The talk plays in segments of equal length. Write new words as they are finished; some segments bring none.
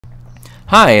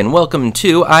Hi, and welcome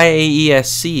to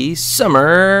IEASC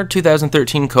Summer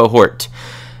 2013 Cohort,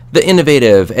 the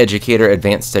Innovative Educator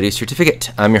Advanced Studies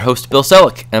Certificate. I'm your host, Bill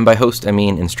Selleck, and by host, I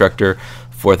mean instructor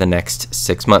for the next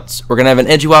 6 months. We're going to have an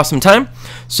edu-awesome time.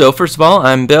 So first of all,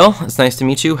 I'm Bill. It's nice to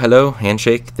meet you. Hello,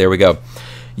 handshake. There we go.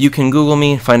 You can Google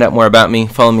me, find out more about me.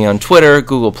 Follow me on Twitter,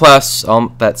 Google+. All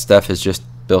that stuff is just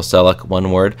Bill Selleck,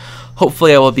 one word.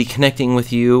 Hopefully I will be connecting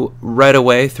with you right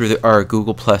away through our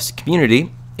Google+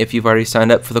 community. If you've already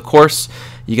signed up for the course,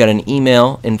 you got an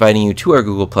email inviting you to our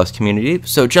Google+ community.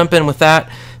 So jump in with that.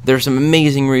 There's some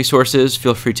amazing resources.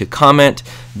 Feel free to comment,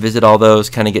 visit all those,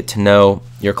 kind of get to know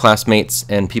your classmates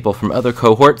and people from other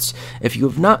cohorts. If you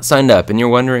have not signed up and you're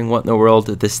wondering what in the world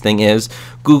this thing is,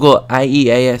 Google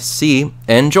IEASC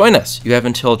and join us. You have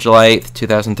until July 8th,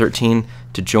 2013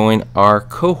 to join our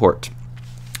cohort.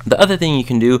 The other thing you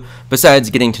can do, besides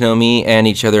getting to know me and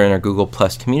each other in our Google+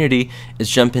 community, is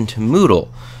jump into Moodle.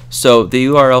 So the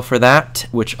URL for that,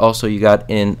 which also you got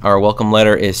in our welcome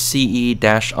letter, is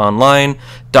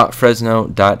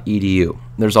ce-online.fresno.edu.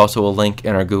 There's also a link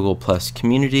in our Google+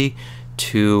 community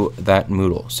to that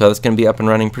Moodle. So that's going to be up and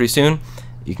running pretty soon.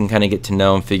 You can kind of get to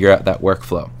know and figure out that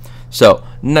workflow. So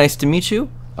nice to meet you.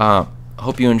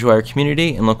 Hope you enjoy our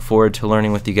community and look forward to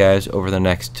learning with you guys over the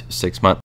next 6 months.